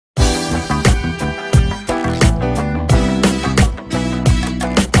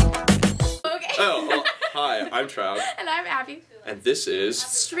I'm Trout. And I'm Abby. And this is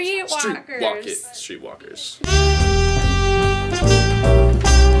Streetwalkers. Streetwalkers.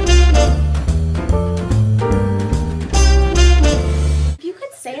 If you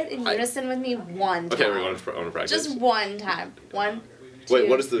could say it in unison with me one time. Okay, we're going to practice. Just one time. One, two. Wait,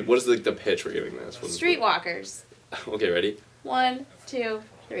 what is the pitch we're giving this? Streetwalkers. Okay, ready? 1, 2,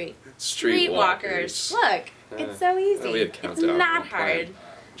 3. Streetwalkers. Look, it's so easy. We had countdown. It's not hard.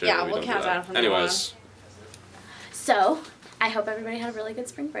 Yeah, we'll count down from now on. Anyways. So, I hope everybody had a really good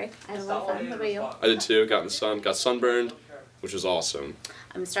spring break. I had a lot of fun. What about you? I did too. Got in the sun. Got sunburned, which was awesome.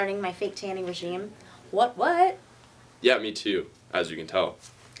 I'm starting my fake tanning regime. What? Yeah, me too, as you can tell.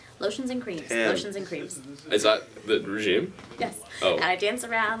 Lotions and creams. Lotions and creams. Is that the regime? Yes. Oh. And I dance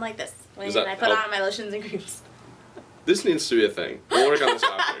around like this when I put on my lotions and creams. This needs to be a thing. We'll work on this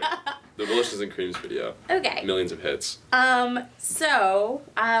after. The lotions and creams video. Okay. Millions of hits. So,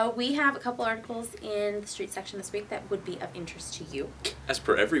 we have a couple articles in the street section this week that would be of interest to you. As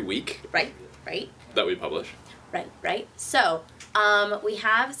per every week. Right. That we publish. Right. So, we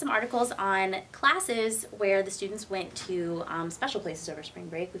have some articles on classes where the students went to special places over spring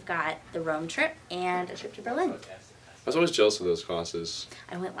break. We've got the Rome trip and a trip to Berlin. I was always jealous of those classes.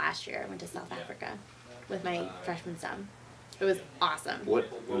 I went last year. I went to South Africa with my freshman sem. It was awesome. What?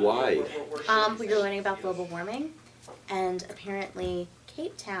 Why? We were learning about global warming, and apparently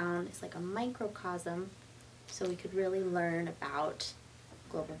Cape Town is like a microcosm, so we could really learn about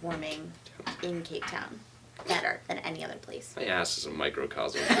global warming in Cape Town better than any other place. My ass is a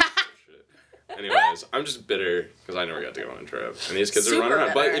microcosm. Anyways, I'm just bitter because I never got to go on a trip, and these kids are running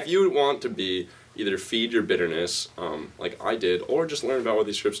around. But if you want to be either feed your bitterness, like I did, or just learn about what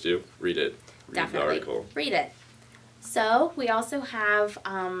these trips do, read it. Read the article. Read it. So, we also have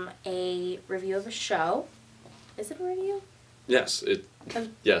a review of a show. Is it a review? Yes, it's a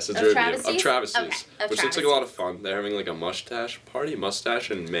review of Travis's, okay, which looks like a lot of fun. They're having like a mustache party, mustache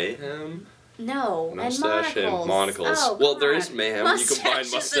and mayhem. No, mustache and monocles. Oh, well, there is mayhem. You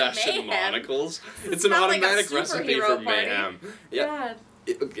combine mustache and monocles. It's an automatic recipe for mayhem. Yeah.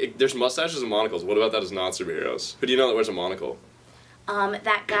 There's mustaches and monocles. What about that as not superheroes? Who do you know that wears a monocle?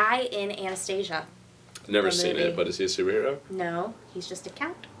 That guy in Anastasia. Never seen it, but is he a superhero? No, he's just a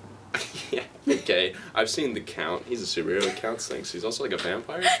count. Yeah, okay. I've seen the Count. He's a superhero. He counts things. He's also like a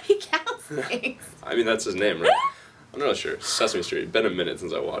vampire. He counts things. I mean, that's his name, right? I'm not sure. Sesame Street. Been a minute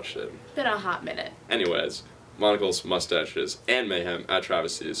since I watched it. Been a hot minute. Anyways, monocles, mustaches, and mayhem at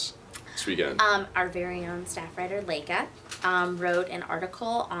Travis's this weekend. Our very own staff writer, Leica, wrote an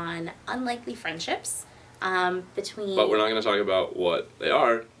article on unlikely friendships between... But we're not going to talk about what they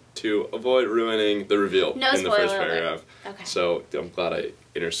are to avoid ruining the reveal in the first paragraph. Okay. So I'm glad I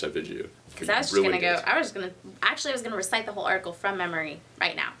intercepted you. Because I was just going to go... I was going to recite the whole article from memory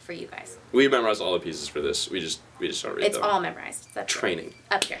right now for you guys. We memorized all the pieces for this. We just don't read them. It's all memorized. That's training.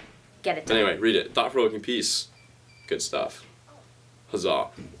 Up here. Get it done. Anyway, read it. Thought-provoking piece. Good stuff. Huzzah.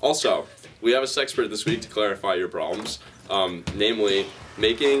 Also, we have a sexpert this week to clarify your problems. Namely,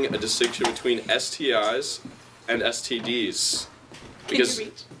 making a distinction between STIs and STDs. Because... Can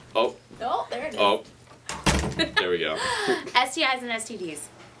you reach? Oh. Oh, there it is. Oh. There we go. STIs and STDs.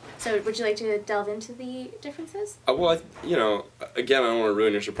 So, would you like to delve into the differences? Well, again, I don't want to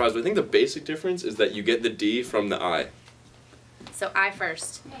ruin your surprise, but I think the basic difference is that you get the D from the I. So, I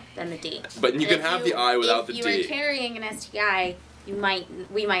first, then the D. But you can have the I without the D. If you are carrying an STI, we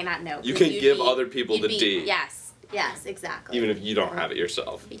might not know. You can give other people the D. Yes, exactly. Even if you don't have it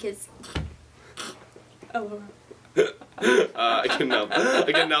yourself. Because... I can help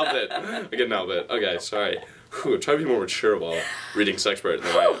it. Okay, sorry. Whew, try to be more mature while reading Sexpert.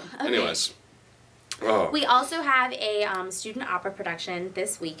 Okay. Anyways. Oh. We also have a student opera production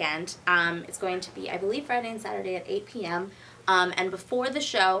this weekend. It's going to be, I believe, Friday and Saturday at 8 p.m. And before the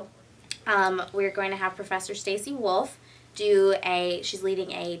show, we're going to have Professor Stacy Wolf she's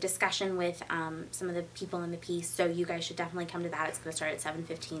leading a discussion with some of the people in the piece, so you guys should definitely come to that. It's going to start at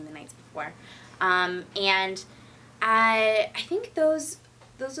 7:15 the nights before. And I think those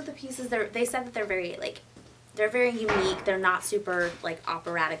are the pieces. They said that they're very unique. They're not super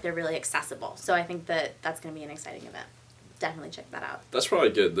operatic. They're really accessible. So I think that's going to be an exciting event. Definitely check that out. That's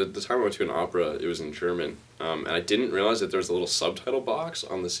probably good. The time I went to an opera, it was in German, and I didn't realize that there was a little subtitle box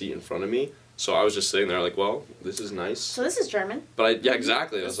on the seat in front of me. So I was just sitting there like, well, this is nice. So this is German. But yeah,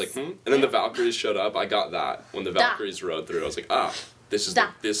 exactly. I was like, And then the Valkyries showed up. I got that when the Valkyries rode through. I was like, this is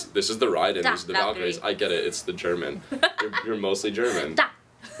the ride, and these are the Valkyries. I get it. It's the German. You're mostly German.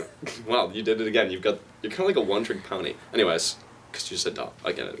 Wow, you did it again. You're kind of like a one-trick pony. Anyways, because you said da.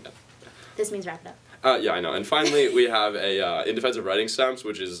 I get it again. This means wrap it up. Yeah, I know. And finally, we have a in defensive writing stems,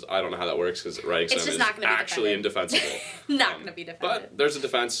 which is, I don't know how that works because writing stem is actually indefensible. Not going to be defended. But there's a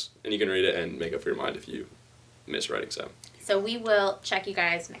defense, and you can read it and make up your mind if you miss writing stem. So we will check you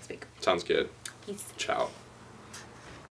guys next week. Sounds good. Peace. Ciao.